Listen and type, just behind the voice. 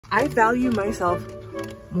I value myself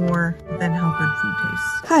more than how good food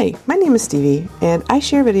tastes. Hi, my name is Stevie, and I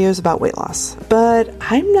share videos about weight loss, but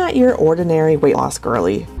I'm not your ordinary weight loss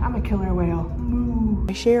girly. I'm a killer whale.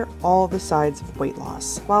 I share all the sides of weight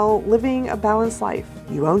loss while living a balanced life.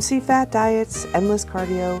 You won't see fat diets, endless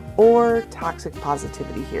cardio, or toxic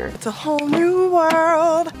positivity here. It's a whole new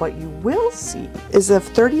world. What you will see is a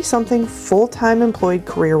 30-something full-time employed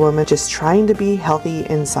career woman just trying to be healthy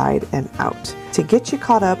inside and out. To get you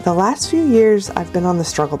caught up, the last few years I've been on the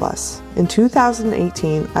struggle bus. In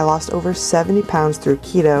 2018, I lost over 70 pounds through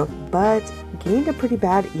keto, but gained a pretty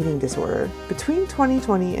bad eating disorder. Between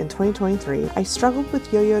 2020 and 2023, I struggled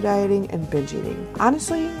with yo-yo dieting and binge eating.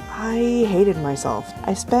 Honestly, I hated myself.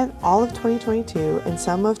 I spent all of 2022 and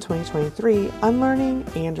some of 2023 unlearning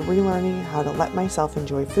and relearning how to let myself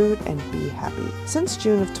enjoy food and be happy. Since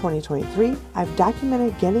June of 2023, I've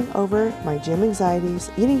documented getting over my gym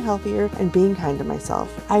anxieties, eating healthier, and being kind to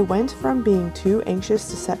myself. I went from being too anxious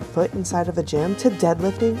to set foot inside of a gym to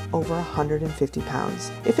deadlifting over 150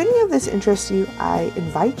 pounds. If any of this interests you, I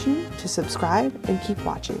invite you to subscribe and keep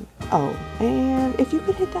watching. Oh, and if you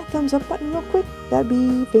could hit that thumbs up button real quick, that'd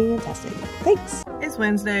be fantastic. Thanks. It's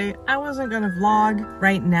Wednesday. I wasn't gonna vlog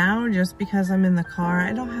right now just because I'm in the car.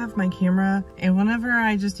 I don't have my camera, and whenever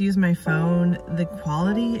I just use my phone, the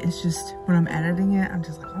quality is just, when I'm editing it, I'm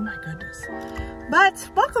just like, oh my goodness. But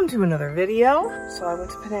welcome to another video. So I went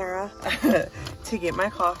to Panera to get my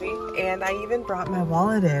coffee, and I even brought my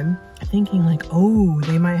wallet in thinking like, oh,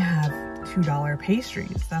 they might have $2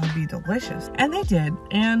 pastries. That would be delicious. And they did.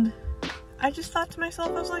 And I just thought to myself,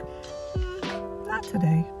 I was like, not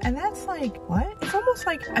today. And that's like, what? It's almost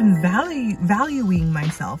like I'm valuing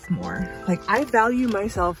myself more. Like, I value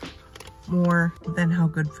myself more than how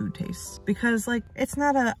good food tastes, because like, it's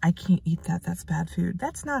not a I can't eat that, that's bad food.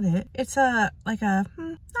 That's not it. It's a like a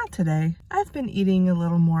not today. I've been eating a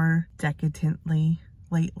little more decadently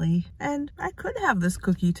lately, and I could have this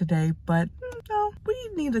cookie today, but no, we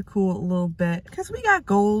need to cool it a little bit because we got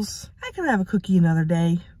goals. I can have a cookie another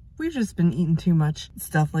day. We've just been eating too much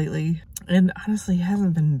stuff lately, and honestly, it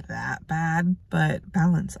hasn't been that bad, but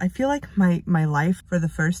balance. I feel like my life for the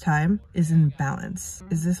first time is in balance.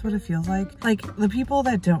 Is this what it feels like? Like, the people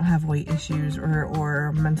that don't have weight issues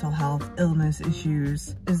or mental health illness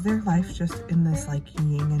issues, is their life just in this like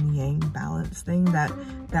yin and yang balance thing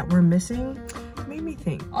that we're missing? Made me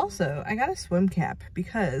think. Also, I got a swim cap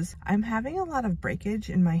because I'm having a lot of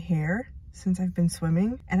breakage in my hair since I've been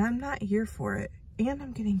swimming, and I'm not here for it. And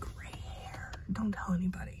I'm getting gray hair. Don't tell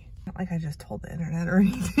anybody. Not like I just told the internet or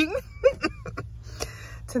anything.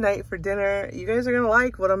 Tonight for dinner, you guys are gonna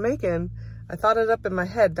like what I'm making. I thought it up in my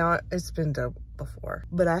head. Now it's been done before,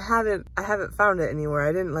 but I haven't found it anywhere.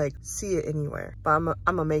 I didn't like see it anywhere, but I'm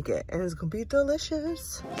gonna make it, and it's gonna be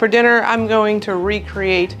delicious. For dinner, I'm going to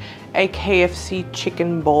recreate a KFC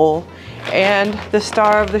chicken bowl, and the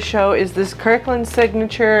star of the show is this Kirkland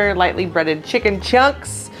signature lightly breaded chicken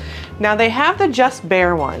chunks. Now they have the Just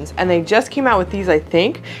Bare ones, and they just came out with these, I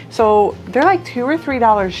think. So they're like $2 or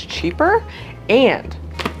 $3 cheaper, and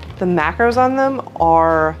the macros on them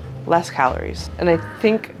are less calories. And I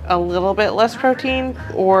think a little bit less protein,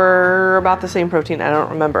 or about the same protein, I don't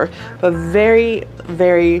remember. But very,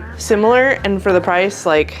 very similar, and for the price,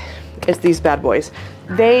 like, it's these bad boys.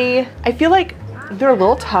 I feel like they're a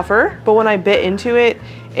little tougher, but when I bit into it,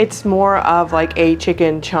 it's more of like a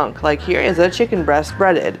chicken chunk. Like, here is a chicken breast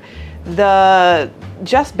breaded. The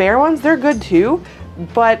Just Bare ones, they're good too,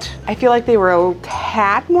 but I feel like they were a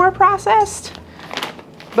tad more processed.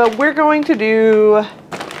 But we're going to do,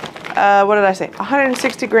 what did I say?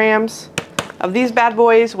 160 grams of these bad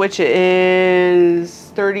boys, which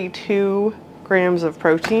is 32 grams of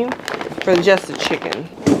protein for just the chicken.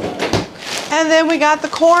 And then we got the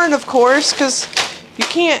corn, of course, because you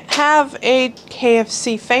can't have a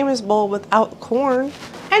KFC famous bowl without corn.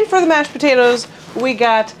 And for the mashed potatoes, we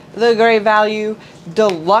got the Great Value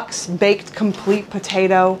Deluxe Baked Complete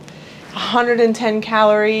Potato. 110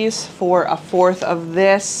 calories for a fourth of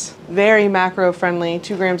this. Very macro friendly.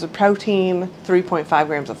 2 grams of protein, 3.5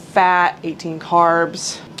 grams of fat, 18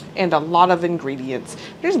 carbs, and a lot of ingredients.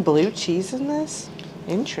 There's blue cheese in this.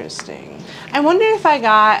 Interesting. I wonder if I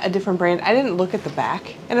got a different brand. I didn't look at the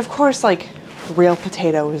back. And of course, like, real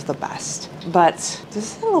potato is the best. But does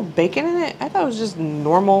this have a little bacon in it? I thought it was just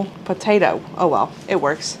normal potato. Oh well, it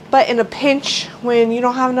works. But in a pinch, when you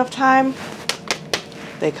don't have enough time,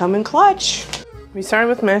 they come in clutch. We started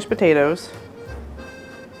with mashed potatoes.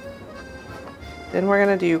 Then we're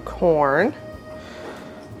gonna do corn,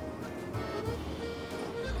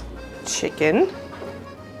 chicken,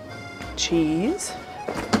 cheese,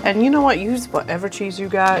 and you know what? Use whatever cheese you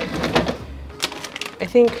got. I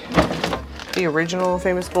think the original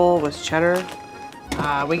famous bowl was cheddar.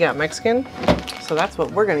 We got Mexican, so that's what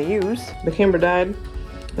we're gonna use. The camera died.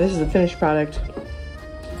 This is the finished product.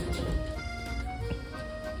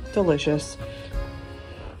 Delicious.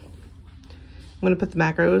 I'm gonna put the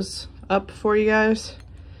macros up for you guys,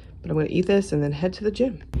 but I'm gonna eat this and then head to the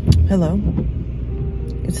gym. Hello,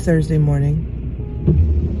 it's Thursday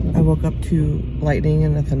morning. I woke up to lightning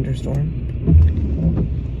and a thunderstorm.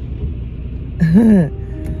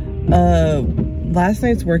 Last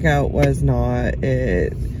night's workout was not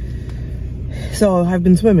it. So I've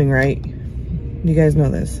been swimming, right? You guys know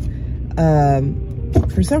this.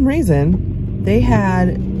 For some reason, we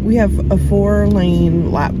have a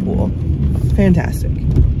 4-lane lap pool. Fantastic.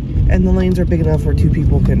 And the lanes are big enough where 2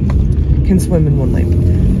 people can swim in 1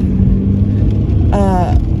 lane.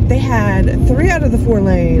 They had 3 out of the 4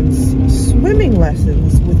 lanes swimming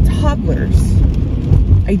lessons with toddlers.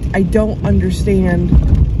 I don't understand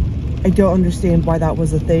why that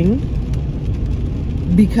was a thing,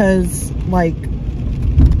 because like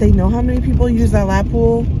they know how many people use that lap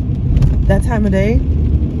pool that time of day,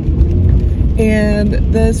 and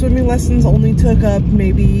the swimming lessons only took up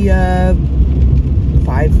maybe 5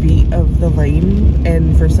 feet of the lane,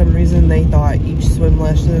 and for some reason they thought each swim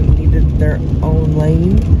lesson needed their own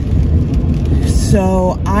lane.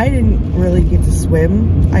 So I didn't really get to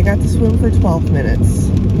swim. I got to swim for 12 minutes.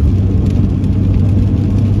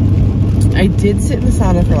 I did sit in the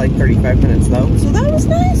sauna for like 35 minutes though, so that was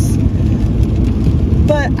nice.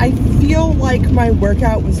 But I feel like my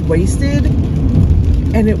workout was wasted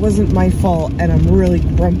and it wasn't my fault, and I'm really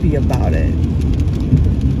grumpy about it.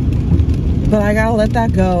 But I gotta let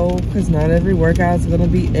that go, because not every workout's gonna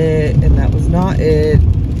be it, and that was not it.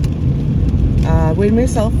 Weighed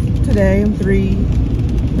myself today. I'm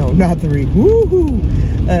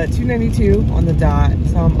 292 on the dot,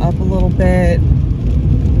 so I'm up a little bit,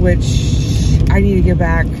 which I need to get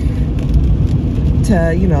back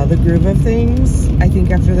to, you know, the groove of things. I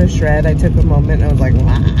think after the shred, I took a moment and I was like,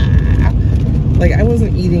 wow. Like, I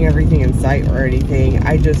wasn't eating everything in sight or anything.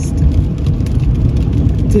 I just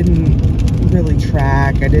didn't really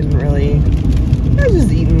track. I was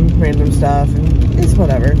just eating random stuff, and it's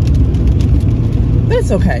whatever. But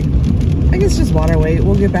it's okay. I guess just water weight.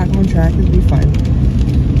 We'll get back on track. It'll be fine.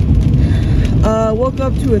 Woke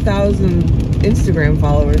up to 1,000 Instagram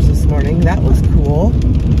followers this morning. That was cool.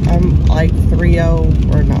 I'm like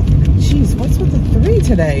 3-0 or not. Jeez, what's with the 3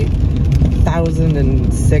 today?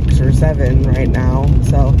 1,006 or 7 right now.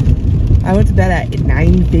 So I went to bed at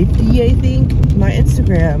 9:50, I think. My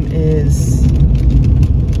Instagram is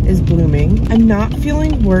blooming. I'm not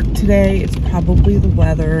feeling work today. It's probably the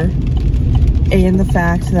weather and the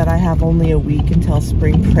fact that I have only a week until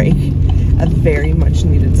spring break, a very much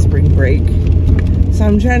needed spring break. So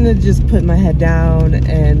I'm trying to just put my head down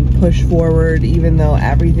and push forward, even though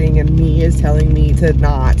everything in me is telling me to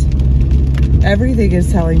not. Everything is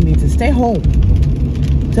telling me to stay home.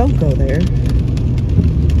 Don't go there.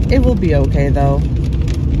 It will be okay though.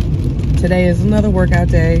 Today is another workout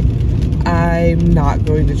day. I'm not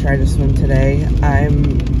going to try to swim today. I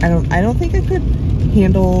don't think I could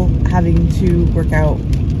handle having to work out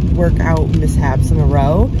mishaps in a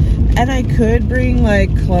row. And I could bring like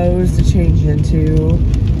clothes to change into.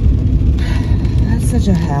 That's such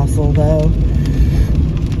a hassle though.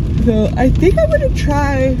 So I think I'm gonna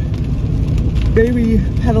try maybe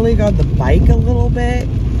pedaling on the bike a little bit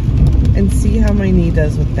and see how my knee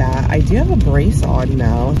does with that. I do have a brace on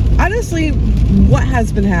now. Honestly, what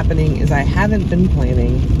has been happening is I haven't been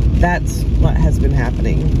planning. That's what has been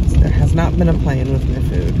happening. There has not been a plan with my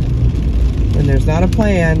food. When there's not a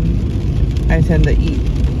plan, I tend to eat.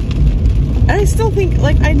 And I still think,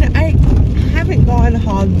 like, I haven't gone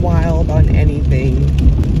hog wild on anything,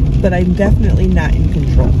 but I'm definitely not in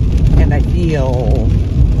control. And I feel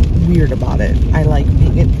weird about it. I like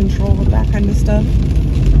being in control of that kind of stuff.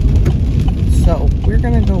 So we're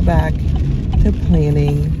gonna go back to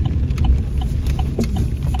planning.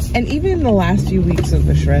 And even in the last few weeks of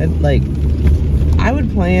the shred, like, I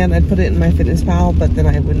would plan, I'd put it in my FitnessPal, but then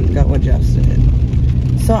I wouldn't go adjust it.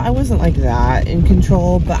 So I wasn't like that in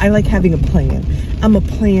control, but I like having a plan. I'm a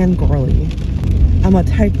plan girly. I'm a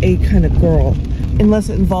type A kind of girl. Unless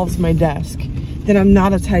it involves my desk, then I'm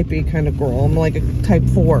not a type A kind of girl. I'm like a type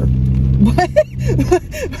 4. What?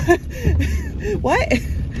 What?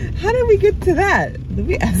 How did we get to that?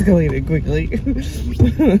 We escalated quickly.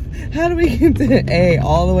 How do we get to A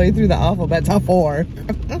all the way through the alphabet to 4?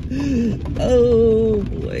 Oh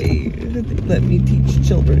boy, let me teach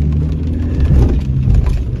children.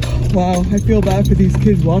 Wow, I feel bad for these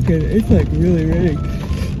kids walking. It's like really raining.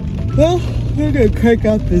 Well, we're gonna crank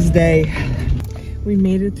out this day. We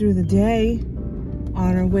made it through the day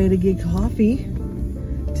on our way to get coffee.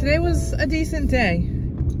 Today was a decent day.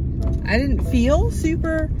 I didn't feel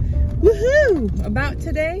super woohoo about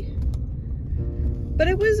today, but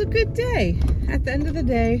it was a good day. At the end of the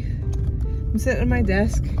day, I'm sitting at my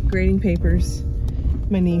desk grading papers.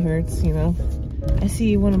 My knee hurts, you know. I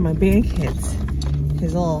see one of my band kids,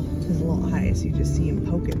 his little eyes, you just see him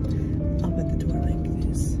poking up at the door like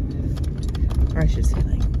this. Or I should say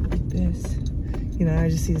like this. You know, I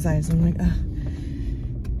just see his eyes and I'm like,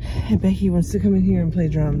 I bet he wants to come in here and play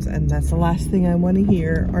drums, and that's the last thing I want to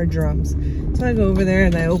hear are drums. So I go over there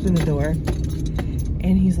and I open the door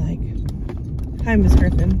and he's like, hi, Miss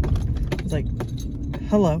Griffin. I was like,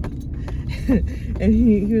 hello. And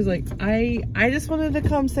he was like, I just wanted to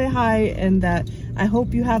come say hi and that I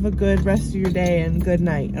hope you have a good rest of your day and good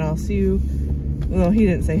night. And I'll see you. Well, he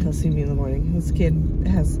didn't say he'll see me in the morning. This kid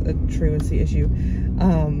has a truancy issue.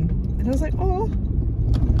 And I was like, oh,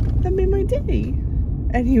 that made my day.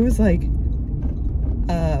 And he was like,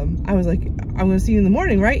 I was like, I'm gonna see you in the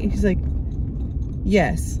morning, right? And he's like,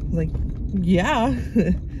 yes. I was like, yeah.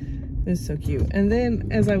 It was so cute. And then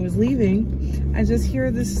as I was leaving, I just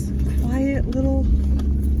hear this quiet little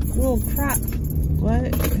crap.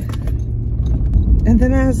 What? And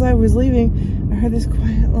then as I was leaving, I heard this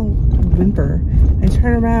quiet little whimper. I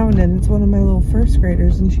turn around and it's one of my little first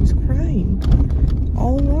graders and she's crying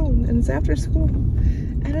all alone, and it's after school.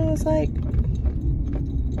 And I was like,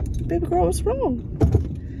 baby girl, what's wrong?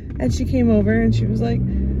 And she came over and she was like,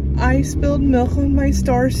 I spilled milk on my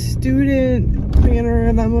star student banner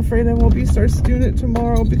and I'm afraid I won't be star student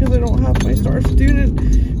tomorrow because I don't have my star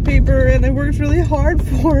student paper and I worked really hard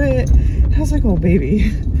for it. And I was like, oh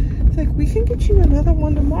baby, it's like, we can get you another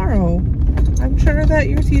one tomorrow. I'm sure that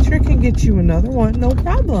your teacher can get you another one, no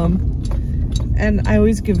problem. And I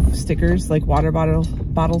always give stickers, like water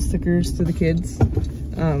bottle stickers to the kids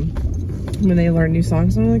when they learn new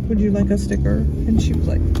songs. I'm like, would you like a sticker? And she was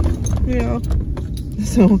like, yeah.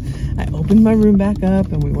 So I opened my room back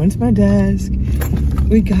up and we went to my desk.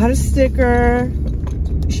 We got a sticker.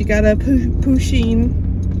 She got a Pusheen,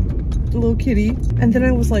 little kitty. And then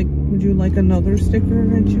I was like, would you like another sticker?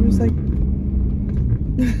 And she was like,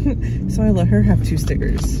 so I let her have 2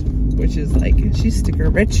 stickers, which is like, she's sticker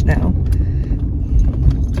rich now.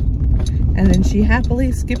 And then she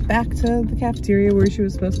happily skipped back to the cafeteria where she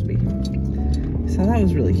was supposed to be. So that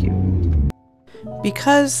was really cute.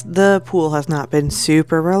 Because the pool has not been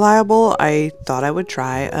super reliable, I thought I would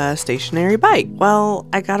try a stationary bike. Well,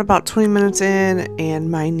 I got about 20 minutes in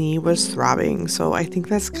and my knee was throbbing, so I think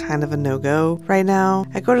that's kind of a no-go right now.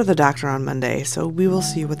 I go to the doctor on Monday, so we will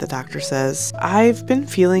see what the doctor says. I've been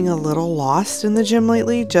feeling a little lost in the gym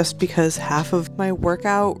lately just because half of my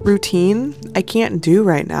workout routine I can't do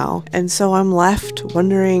right now, and so I'm left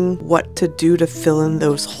wondering what to do to fill in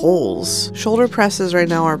those holes. Shoulder presses right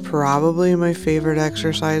now are probably my favorite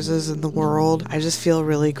exercises in the world. I just feel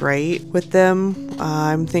really great with them.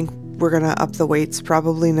 I think we're gonna up the weights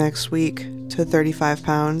probably next week to 35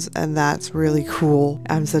 pounds, and that's really cool.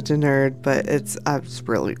 I'm such a nerd, but it's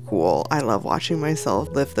really cool. I love watching myself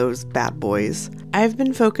lift those bad boys. I've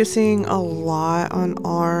been focusing a lot on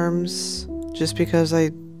arms just because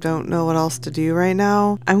I don't know what else to do right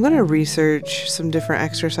now. I'm gonna research some different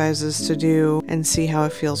exercises to do and see how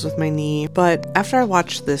it feels with my knee. But after I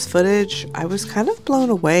watched this footage, I was kind of blown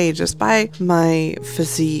away just by my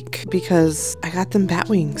physique because I got them bat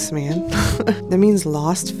wings, man. That means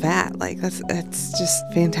lost fat. Like that's just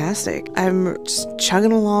fantastic. I'm just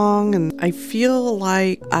chugging along and I feel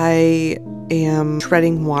like I am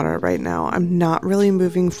treading water right now. I'm not really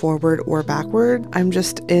moving forward or backward. I'm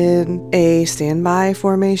just in a standby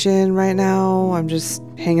formation right now. I'm just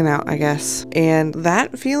hanging out, I guess. And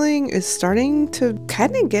that feeling is starting to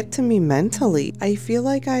kind of get to me mentally. I feel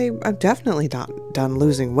like I'm definitely done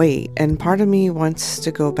losing weight. And part of me wants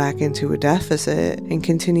to go back into a deficit and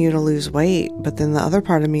continue to lose weight. But then the other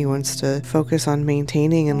part of me wants to focus on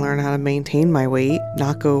maintaining and learn how to maintain my weight,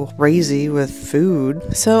 not go crazy with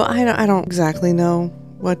food. So I don't exactly know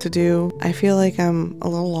what to do. I feel like I'm a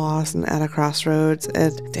little lost and at a crossroads,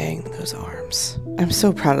 and dang, those arms. I'm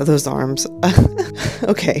so proud of those arms.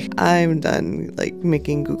 Okay, I'm done like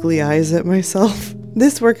making googly eyes at myself.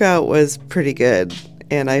 This workout was pretty good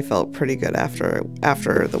and I felt pretty good after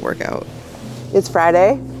the workout. It's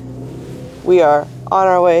Friday. We are on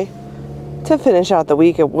our way to finish out the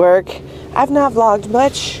week at work. I've not vlogged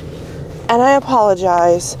much and I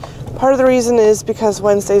apologize. Part of the reason is because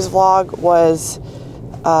Wednesday's vlog was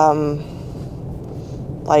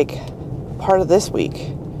like part of this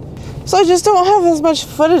week. So I just don't have as much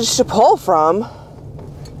footage to pull from.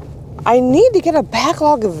 I need to get a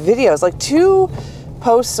backlog of videos, like 2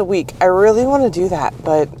 posts a week. I really want to do that,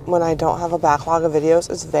 but when I don't have a backlog of videos,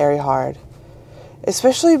 it's very hard.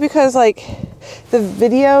 Especially because like the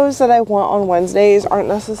videos that I want on Wednesdays aren't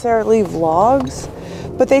necessarily vlogs,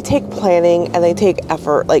 but they take planning and they take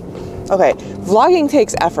effort. Like, okay, vlogging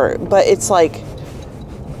takes effort, but it's like,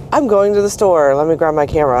 I'm going to the store, let me grab my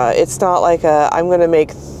camera. It's not like I'm going to make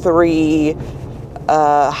 3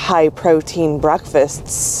 high protein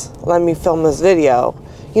breakfasts. Let me film this video.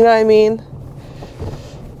 You know what I mean?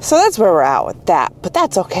 So that's where we're at with that, but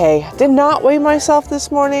that's okay. Did not weigh myself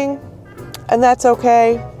this morning, and that's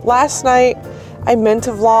okay. Last night, I meant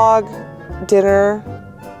to vlog dinner,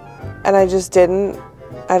 and I just didn't.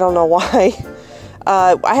 I don't know why.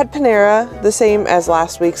 I had Panera, the same as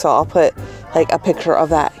last week, so I'll put like a picture of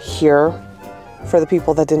that here for the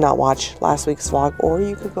people that did not watch last week's vlog, or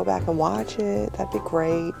you could go back and watch it. That'd be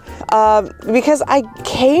great. Because I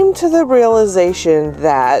came to the realization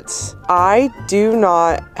that I do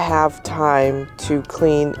not have time to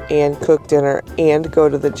clean and cook dinner and go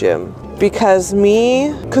to the gym. Because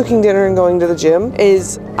me cooking dinner and going to the gym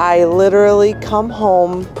is I literally come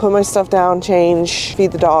home, put my stuff down, change,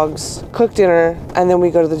 feed the dogs, cook dinner, and then we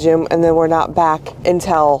go to the gym, and then we're not back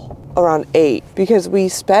until around 8 because we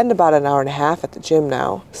spend about an hour and a half at the gym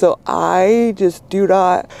now. So I just do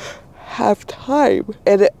not have time,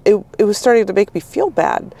 and it was starting to make me feel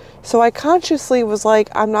bad. So I consciously was like,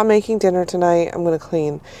 I'm not making dinner tonight, I'm gonna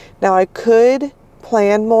clean. Now I could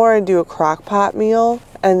plan more and do a crock pot meal,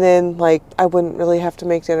 and then like I wouldn't really have to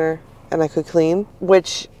make dinner and I could clean,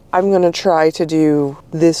 which I'm gonna try to do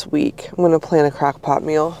this week. I'm gonna plan a crock pot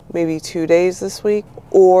meal, maybe 2 days this week,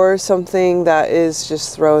 or something that is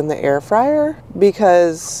just throw in the air fryer,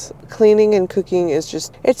 because cleaning and cooking is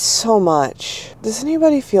just, it's so much. Does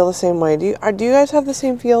anybody feel the same way? Do you guys have the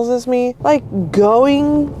same feels as me? Like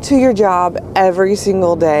going to your job every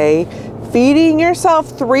single day, feeding yourself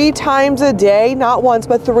 3 times a day, not once,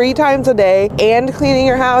 but 3 times a day, and cleaning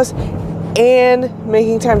your house, and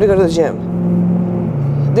making time to go to the gym.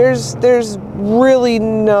 There's really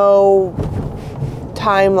no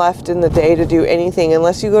time left in the day to do anything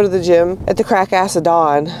unless you go to the gym at the crack ass of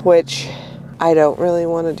dawn, which I don't really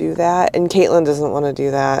want to do that, and Caitlin doesn't want to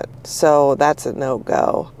do that, so that's a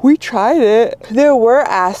no-go. We tried it. There were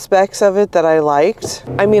aspects of it that I liked.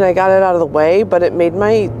 I mean, I got it out of the way, but it made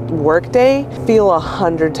my workday feel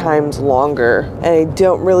 100 times longer, and I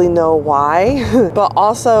don't really know why. But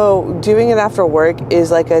also, doing it after work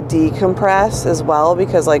is like a decompress as well,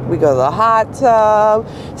 because like we go to the hot tub,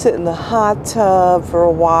 sit in the hot tub for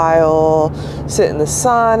a while, sit in the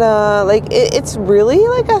sauna. Like it's really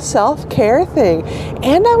like a self-care thing.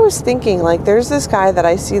 And I was thinking, like, there's this guy that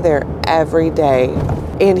I see there every day,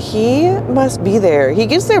 and he must be there. He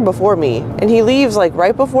gets there before me, and he leaves like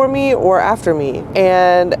right before me or after me.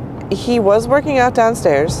 And he was working out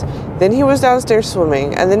downstairs, then he was downstairs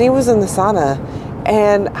swimming, and then he was in the sauna.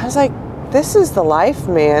 And I was like, this is the life,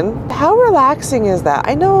 man. How relaxing is that?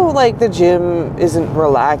 I know like the gym isn't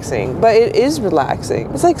relaxing, but it is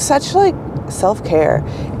relaxing. It's like such like self-care,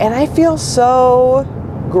 and I feel so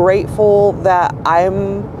grateful that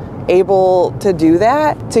I'm able to do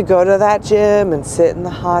that, to go to that gym and sit in the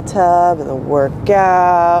hot tub and then work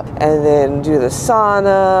out and then do the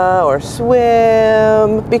sauna or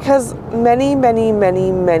swim, because many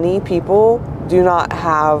people do not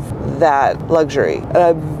have that luxury, and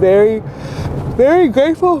I'm very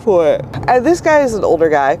grateful for it. And this guy is an older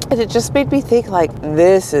guy, and it just made me think, like,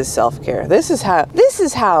 this is self-care. This is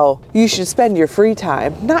how you should spend your free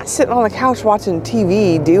time, not sitting on the couch watching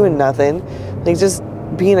TV doing nothing, like just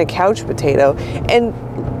being a couch potato. And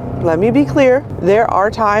let me be clear, there are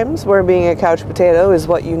times where being a couch potato is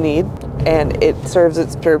what you need and it serves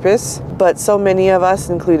its purpose, but so many of us,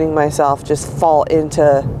 including myself, just fall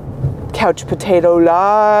into couch potato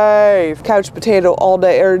life. Couch potato all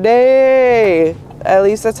day, every day. At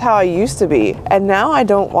least that's how I used to be. And now I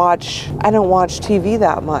don't watch TV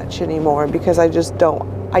that much anymore, because I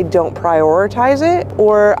don't prioritize it.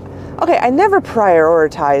 Or, okay, I never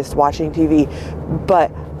prioritized watching TV,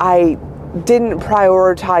 but I didn't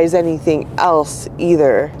prioritize anything else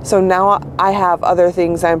either. So now I have other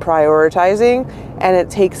things I'm prioritizing, and it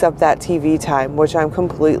takes up that TV time, which I'm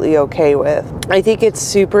completely okay with. I think it's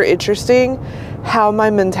super interesting how my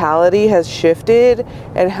mentality has shifted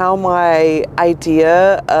and how my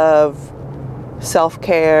idea of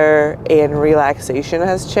self-care and relaxation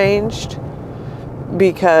has changed,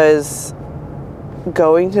 because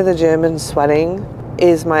going to the gym and sweating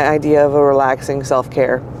is my idea of a relaxing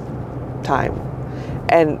self-care time.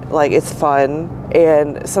 and like it's fun,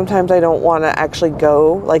 and sometimes I don't want to actually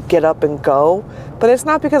go, like get up and go, but it's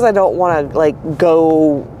not because I don't want to like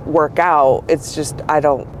go work out. It's just I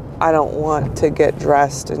don't want to get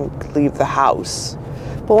dressed and leave the house.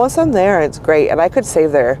 But once I'm there, it's great, and I could stay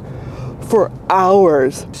there for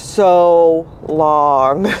hours, so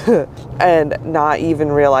long, and not even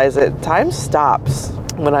realize it. Time stops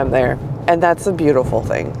when I'm there, and that's a beautiful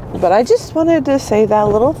thing. But I just wanted to say that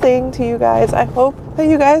little thing to you guys. I hope that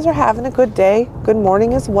you guys are having a good day, good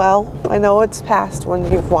morning as well. I know it's past when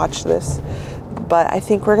you've watched this, but I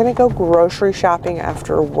think we're gonna go grocery shopping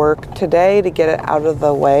after work today to get it out of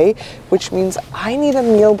the way, which means I need a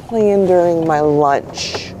meal plan during my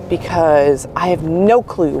lunch because I have no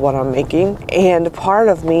clue what I'm making. And part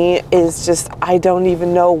of me is just, I don't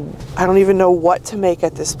even know what to make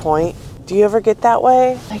at this point. Do you ever get that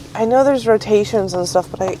way? Like, I know there's rotations and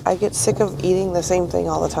stuff, but I get sick of eating the same thing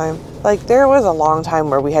all the time. Like, there was a long time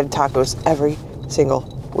where we had tacos every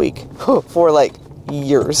single week for like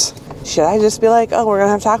years. Should I just be like, oh, we're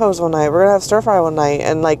gonna have tacos one night, we're gonna have stir fry one night,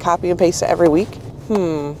 and like copy and paste it every week?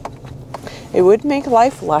 It would make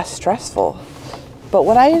life less stressful. But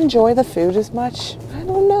would I enjoy the food as much? I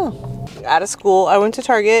don't know. Out of school, I went to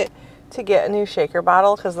Target to get a new shaker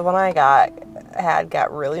bottle because the one I got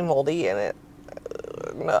really moldy, and it,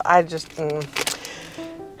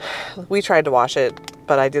 we tried to wash it,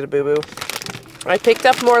 but I did a boo-boo. I picked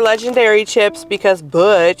up more legendary chips because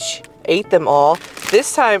Butch ate them all.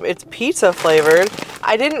 This time it's pizza flavored.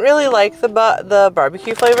 I didn't really like the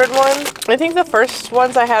barbecue flavored ones. I think the first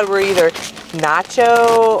ones I had were either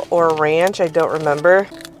nacho or ranch. I don't remember.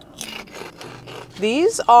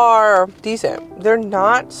 These are decent. They're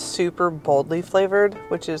not super boldly flavored,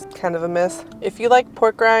 which is kind of a miss. If you like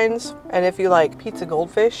pork rinds and if you like pizza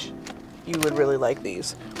goldfish, you would really like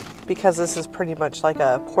these, because this is pretty much like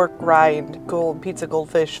a pork rind pizza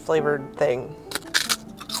goldfish flavored thing.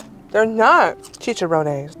 They're not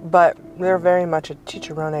chicharrones, but they're very much a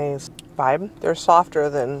chicharrones vibe. They're softer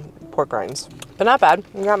than pork rinds, but not bad.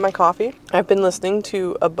 I got my coffee. I've been listening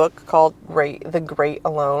to a book called The Great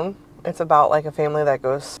Alone. It's about like a family that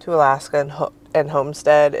goes to Alaska and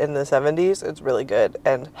homestead in the 70s. It's really good,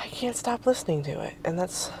 and I can't stop listening to it. And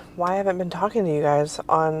that's why I haven't been talking to you guys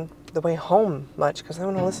on the way home much, because I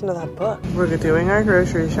want to listen to that book. We're doing our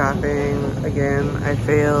grocery shopping again. I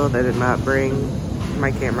failed. I did not bring my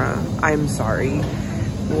camera. I'm sorry.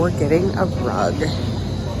 We're getting a rug.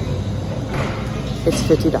 It's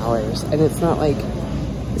 $50, and it's not like,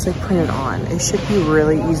 it's like printed on. It should be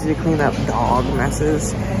really easy to clean up dog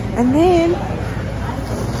messes. And then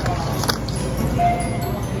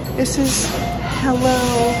this is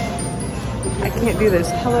hello. I can't do this.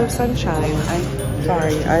 Hello sunshine. I'm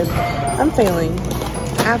sorry. I'm failing.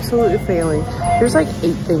 Absolutely failing. There's like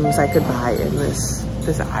 8 things I could buy in this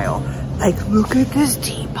aisle. Like, look at this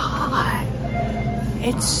teapot.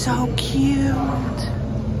 It's so cute.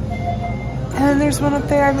 And then there's one up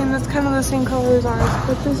there. I mean, that's kind of the same color as ours,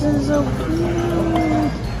 but this is so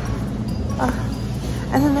cute.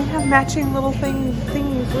 And then they have matching little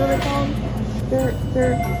thingies. What are they called?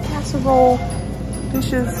 They're casserole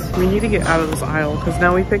dishes. We need to get out of this aisle because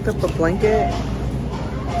now we picked up a blanket.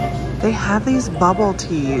 They have these bubble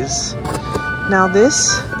teas. Now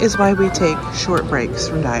this is why we take short breaks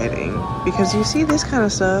from dieting, because you see this kind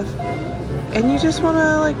of stuff and you just want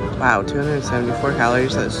to like, wow, 274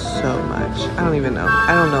 calories, that's so much. I don't even know.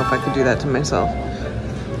 I don't know if I could do that to myself.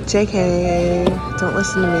 JK, don't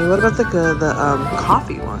listen to me. What about the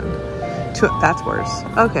coffee one? That's worse.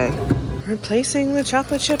 Okay. Replacing the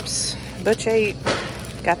chocolate chips. Butch ate.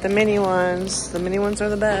 Got the mini ones. The mini ones are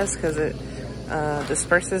the best because it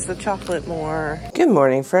disperses the chocolate more. Good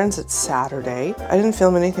morning, friends. It's Saturday. I didn't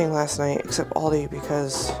film anything last night except Aldi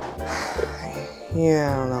because,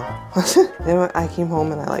 yeah, I don't know. I came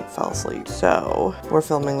home and I like fell asleep. So we're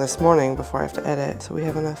filming this morning before I have to edit. So we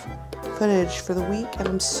have enough footage for the week, and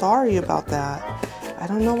I'm sorry about that. I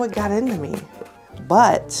don't know what got into me,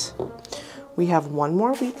 but we have one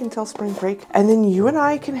more week until spring break, and then you and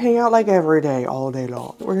I can hang out like every day, all day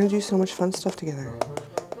long. We're gonna do so much fun stuff together.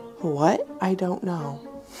 What? I don't know.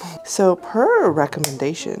 So per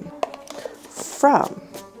recommendation from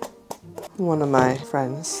one of my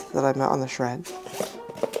friends that I met on the shred,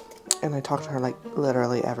 and I talk to her like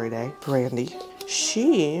literally every day, Brandy,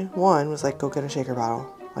 she, was like, go get a shaker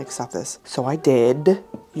bottle. Like, stop this. So I did.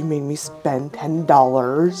 You made me spend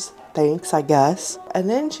 $10. Thanks, I guess. And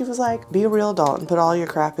then she was like, be a real adult and put all your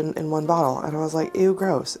crap in one bottle. And I was like, ew,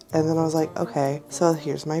 gross. And then I was like, okay, so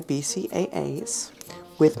here's my BCAAs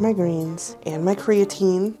with my greens and my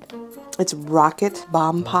creatine. It's Rocket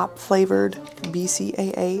Bomb Pop flavored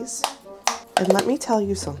BCAAs. And let me tell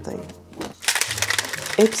you something.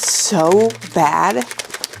 It's so bad,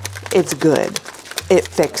 it's good. It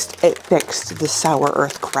fixed the sour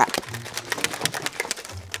earth crap.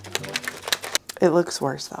 It looks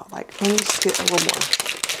worse though. Like, let me just get a little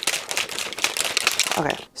more.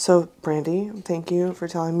 Okay, so Brandy, thank you for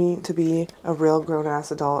telling me to be a real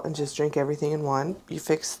grown-ass adult and just drink everything in one. You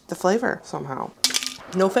fixed the flavor somehow.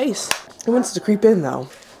 No face. It wants to creep in though.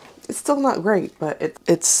 It's still not great, but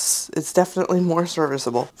it's definitely more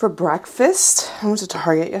serviceable. For breakfast, I went to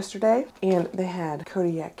Target yesterday and they had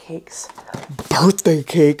Kodiak Cakes birthday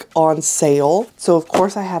cake on sale. So of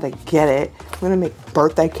course I had to get it. I'm gonna make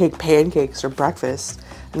birthday cake pancakes for breakfast.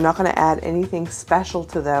 I'm not gonna add anything special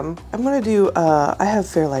to them. I'm gonna do, I have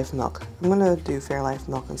Fairlife milk. I'm gonna do Fairlife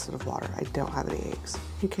milk instead of water. I don't have any eggs.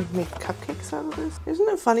 You can make cupcakes out of this. Isn't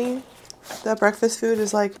it funny that breakfast food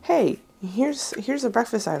is like, hey, here's a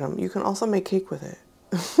breakfast item. You can also make cake with it.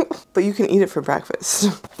 But you can eat it for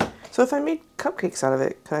breakfast. So if I made cupcakes out of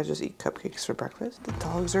it, could I just eat cupcakes for breakfast? The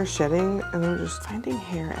dogs are shedding and I'm just finding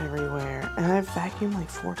hair everywhere. And I've vacuumed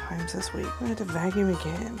like 4 times this week. I had to vacuum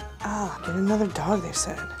again. Get another dog, they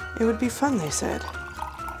said. It would be fun, they said.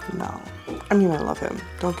 No. I mean, I love him.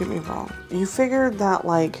 Don't get me wrong. You figured that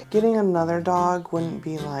like getting another dog wouldn't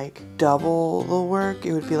be like double the work.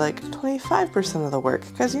 It would be like 25% of the work.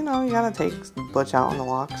 Because, you know, you gotta take Butch out on the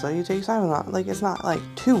walk. So you take Simon out. Like, it's not like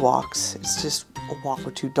 2 walks. It's just a walk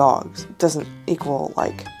with 2 dogs. It doesn't equal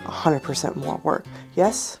like 100% more work.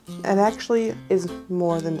 Yes, it actually is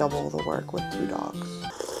more than double the work with 2 dogs.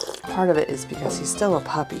 Part of it is because he's still a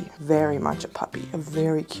puppy. Very much a puppy. A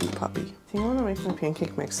very cute puppy. I think I want to make my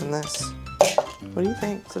pancake mix in this. What do you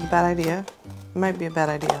think? Is it a bad idea? It might be a bad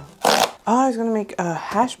idea. Oh, I was gonna make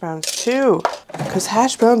hash browns too. Because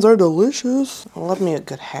hash browns are delicious. I love me a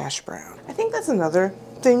good hash brown. I think that's another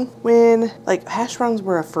thing. When like hash browns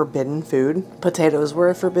were a forbidden food, potatoes were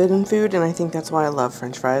a forbidden food, and I think that's why I love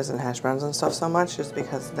French fries and hash browns and stuff so much, is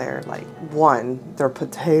because they're like, 1, they're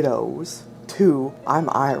potatoes. 2, I'm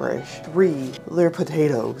Irish. 3, they're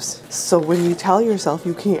potatoes. So when you tell yourself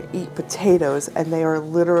you can't eat potatoes and they are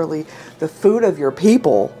literally the food of your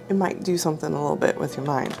people, it might do something a little bit with your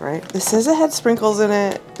mind, right? This says it had sprinkles in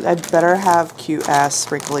it. I'd better have cute ass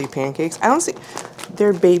sprinkly pancakes. I don't see,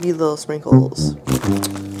 they're baby little sprinkles.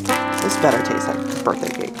 This better taste like birthday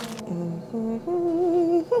cake.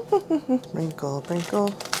 Sprinkle,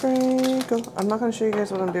 sprinkle, sprinkle. I'm not gonna show you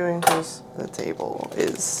guys what I'm doing because the table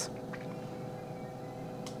is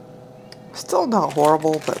still not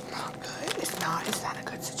horrible, but not good. It's not a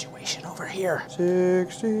good situation over here.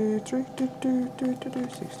 63,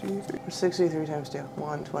 63 times 2.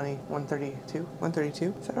 120, 132,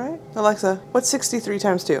 132. Is that right? Alexa, what's 63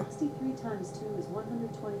 times 2? 63 times 2 is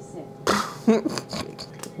 126.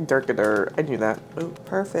 Dirk-a-dur. I knew that. Oh,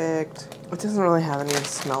 perfect. It doesn't really have any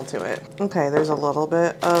smell to it. Okay, there's a little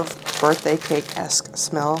bit of birthday cake-esque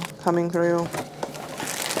smell coming through.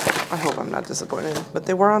 I hope I'm not disappointed. But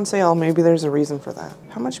they were on sale. Maybe there's a reason for that.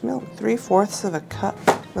 How much milk? 3/4 of a cup.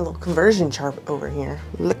 My little conversion chart over here.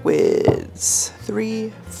 Liquids.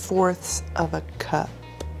 3/4 of a cup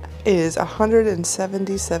is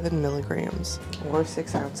 177 milligrams. Or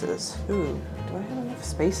 6 ounces. Ooh, do I have enough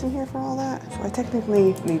space in here for all that? So I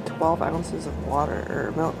technically need 12 ounces of water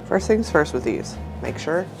or milk. First things first with these. Make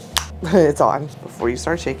sure it's on before you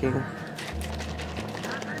start shaking.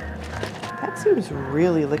 That seems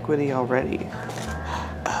really liquidy already.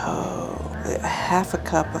 Oh, 1/2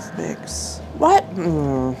 cup of mix. What?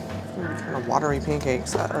 Kind of watery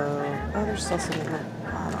pancakes. Uh-oh. Oh, there's still some in the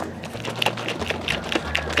bottom.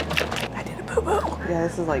 I did a boo-boo. Yeah,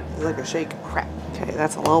 this is like a shake. Crap. Okay,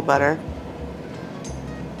 that's a little better.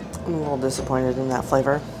 I'm a little disappointed in that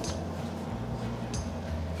flavor.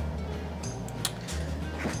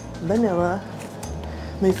 Vanilla.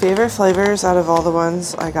 My favorite flavors out of all the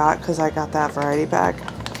ones I got, because I got that variety pack,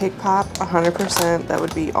 Cake Pop, 100%, that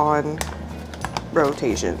would be on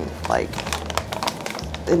rotation, like,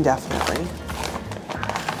 indefinitely.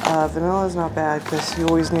 Vanilla is not bad, because you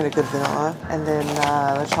always need a good vanilla. And then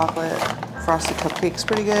the chocolate frosted cupcake's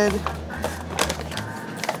pretty good.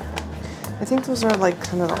 I think those are like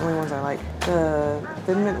kind of the only ones I like. The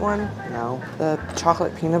Thin Mint one, no. The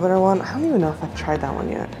chocolate peanut butter one, I don't even know if I've tried that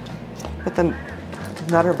one yet. But the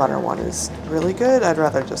Nutter Butter one is really good. I'd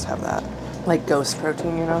rather just have that. Like ghost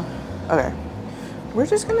protein, you know? Okay. We're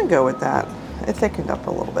just gonna go with that. It thickened up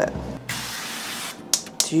a little bit.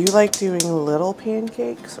 Do you like doing little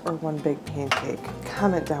pancakes or one big pancake?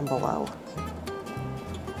 Comment down below.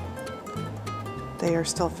 They are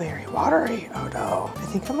still very watery. Oh no. I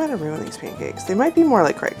think I might have ruined these pancakes. They might be more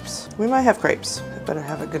like crepes. We might have crepes. I better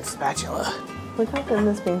have a good spatula. Look how thin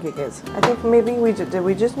this pancake is. I think maybe did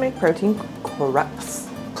we just make protein crepes?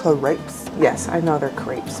 Crepes? Yes, I know they're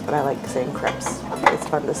crepes, but I like saying crepes. It's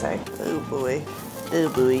fun to say. Oh boy. Oh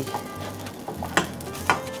boy.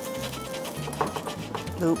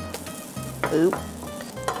 Oop. Oop.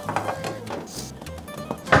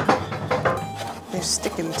 They're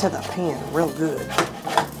sticking to the pan real good.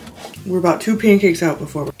 We're about 2 pancakes out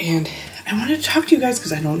before, and I wanted to talk to you guys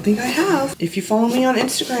because I don't think I have. If you follow me on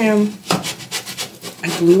Instagram, I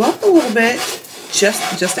blew up a little bit,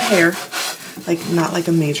 just a hair, like not like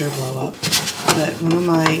a major blow up, but one of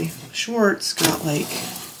my shorts got like,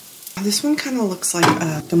 this one kind of looks like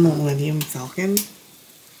the Millennium Falcon,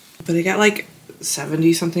 but it got like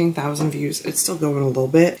 70 something thousand views. It's still going a little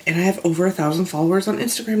bit, and I have over 1,000 followers on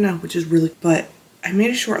Instagram now, which is really, but I made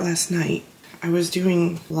a short last night. I was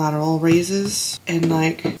doing lateral raises, and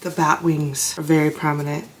like the bat wings are very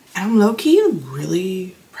prominent. And I'm low-key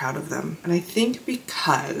really proud of them. And I think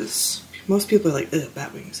because most people are like, ugh,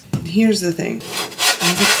 bat wings. And here's the thing.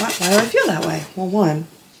 I was like, why do I feel that way? Well, one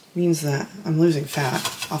means that I'm losing fat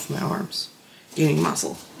off my arms, gaining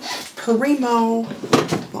muscle. Primo.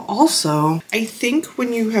 But also, I think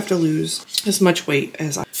when you have to lose as much weight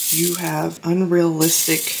as I, you have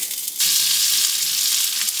unrealistic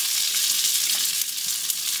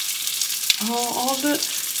all the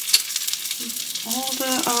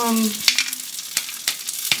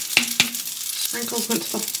sprinkles went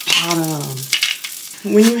to the bottom.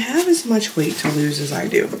 When you have as much weight to lose as I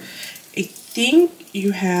do, I think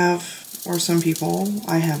you have, or some people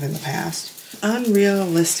I have in the past,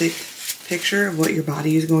 unrealistic picture of what your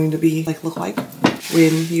body is going to be look like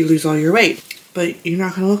when you lose all your weight. But you're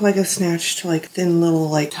not gonna look like a snatched, like thin little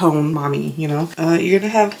like tone mommy, you know? You're gonna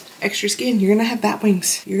have extra skin. You're gonna have bat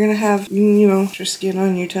wings. You're gonna have, you know, extra skin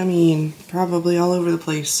on your tummy and probably all over the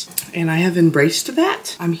place. And I have embraced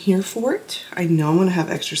that. I'm here for it. I know I'm gonna have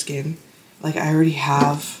extra skin. Like I already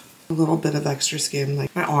have a little bit of extra skin.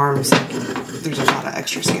 Like my arms, like, there's a lot of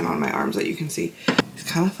extra skin on my arms that you can see. It's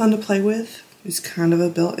kind of fun to play with. It's kind of a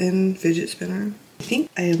built-in fidget spinner. I think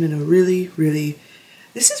I am in a really,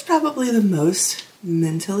 this is probably the most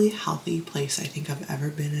mentally healthy place I think I've ever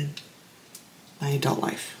been in my adult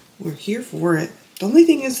life. We're here for it. The only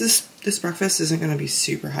thing is this breakfast isn't going to be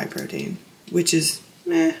super high protein, which is,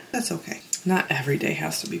 meh, that's okay. Not every day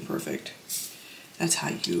has to be perfect. That's how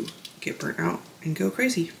you get burnt out and go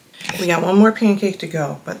crazy. We got one more pancake to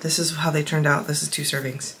go, but this is how they turned out. This is 2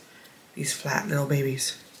 servings. These flat little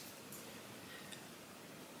babies.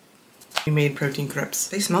 We made protein crepes.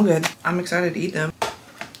 They smell good. I'm excited to eat them.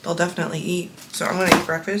 They'll definitely eat. So I'm gonna eat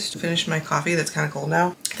breakfast, finish my coffee that's kind of cold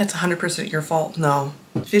now. That's 100% your fault. No,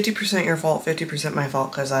 50% your fault, 50% my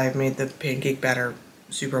fault because I made the pancake batter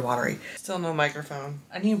super watery. Still no microphone.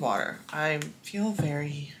 I need water. I feel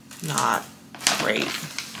very not great.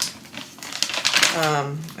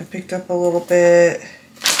 I picked up a little bit,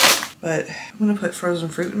 but I'm gonna put frozen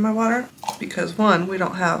fruit in my water because 1, we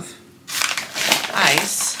don't have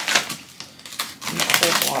ice. And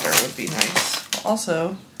cold water would be nice.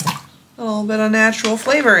 Also, a little bit of natural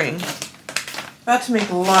flavoring. About to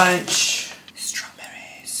make lunch.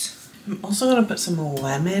 Strawberries. I'm also gonna put some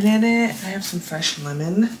lemon in it. I have some fresh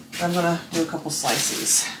lemon. I'm gonna do a couple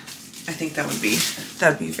slices. I think that would be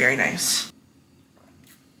very nice.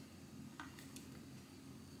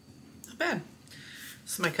 Not bad.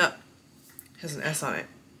 This is my cup. It has an S on it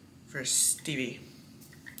for Stevie.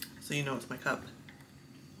 So you know it's my cup.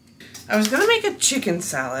 I was gonna make a chicken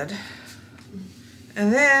salad.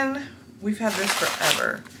 And then we've had this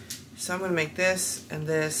forever. So I'm gonna make this, and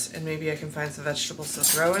maybe I can find some vegetables to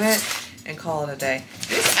throw in it and call it a day.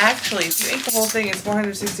 This actually, if you ate the whole thing, it's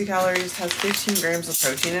 460 calories, has 15 grams of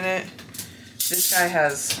protein in it. This guy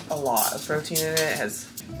has a lot of protein in it.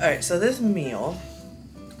 Alright, so this meal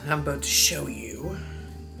that I'm about to show you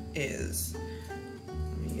is,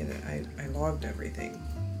 let me get it, I logged everything.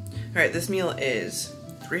 Alright, this meal is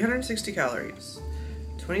 360 calories.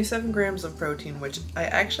 27 grams of protein, which I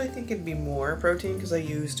actually think it'd be more protein because I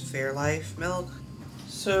used Fairlife milk.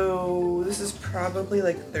 So this is probably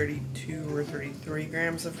like 32 or 33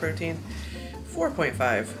 grams of protein,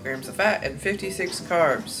 4.5 grams of fat, and 56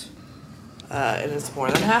 carbs. And it's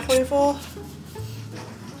more than halfway full.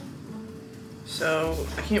 So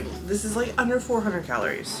I can't, this is like under 400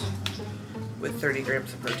 calories with 30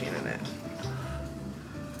 grams of protein in it.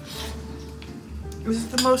 This is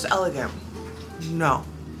the most elegant. No.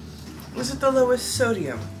 Is it the lowest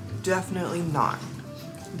sodium? Definitely not.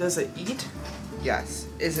 Does it eat? Yes.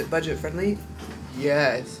 Is it budget friendly?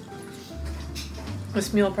 Yes.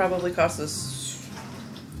 This meal probably cost us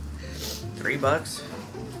 $3.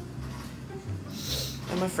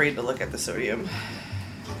 I'm afraid to look at the sodium.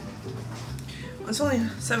 It's only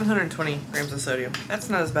 720 grams of sodium. That's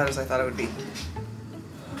not as bad as I thought it would be.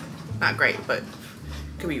 Not great, but it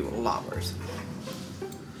could be a lot worse.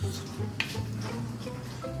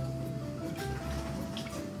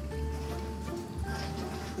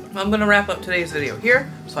 Well, I'm gonna wrap up today's video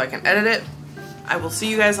here so I can edit it. I will see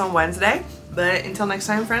you guys on Wednesday, but until next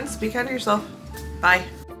time, friends, be kind to yourself. Bye.